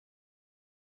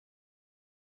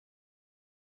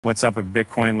What's up with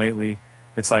Bitcoin lately?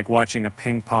 It's like watching a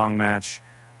ping pong match,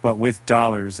 but with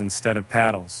dollars instead of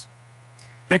paddles.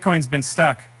 Bitcoin's been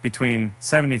stuck between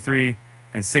 73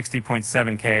 and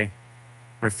 60.7K,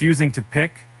 refusing to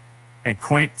pick a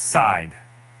quaint side.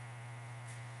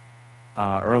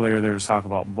 Earlier there was talk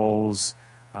about bulls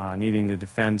needing to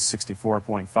defend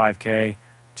 64.5K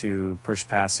to push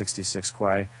past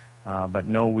 66K, but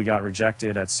no, we got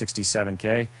rejected at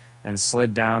 67K and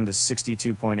slid down to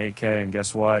 62.8K, and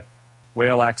guess what?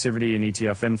 Whale activity and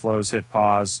ETF inflows hit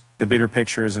pause. The bigger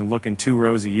picture isn't looking too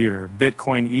rosy either.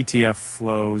 Bitcoin ETF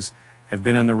flows have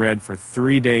been in the red for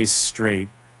 3 days straight,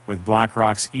 with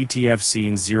BlackRock's ETF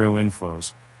seeing zero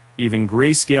inflows. Even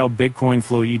Grayscale Bitcoin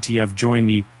Flow ETF joined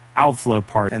the outflow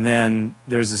part. And then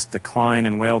there's this decline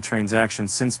in whale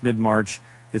transactions since mid-March.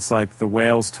 It's like the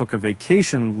whales took a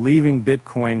vacation, leaving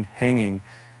Bitcoin hanging.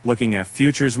 Looking at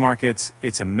futures markets,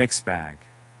 it's a mixed bag.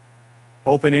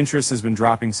 Open interest has been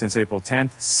dropping since April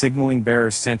 10th, signaling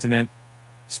bearish sentiment.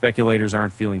 Speculators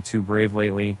aren't feeling too brave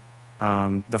lately.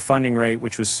 The funding rate,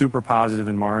 which was super positive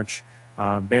in March,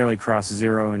 barely crossed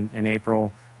zero in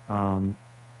April.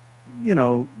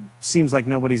 Seems like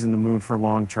nobody's in the mood for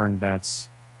long-term bets.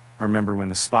 I remember when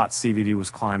the spot CVD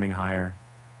was climbing higher.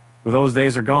 Well, those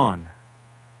days are gone.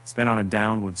 It's been on a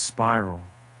downward spiral,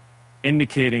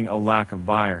 indicating a lack of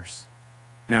buyers.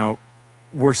 Now,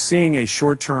 we're seeing a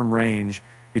short-term range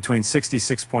between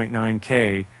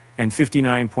 66.9K and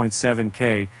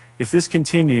 59.7K. If this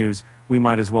continues, we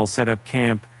might as well set up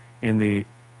camp in the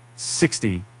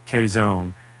 60K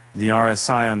zone. The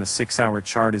RSI on the 6-hour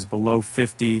chart is below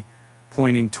 50,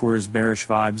 pointing towards bearish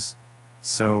vibes.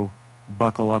 So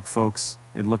buckle up, folks.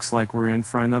 It looks like we're in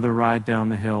for another ride down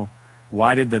the hill.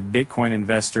 Why did the Bitcoin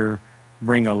investor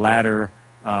bring a ladder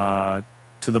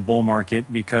to the bull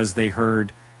market? Because they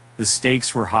heard the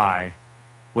stakes were high.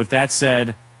 With that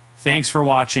said, thanks for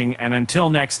watching, and until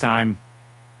next time,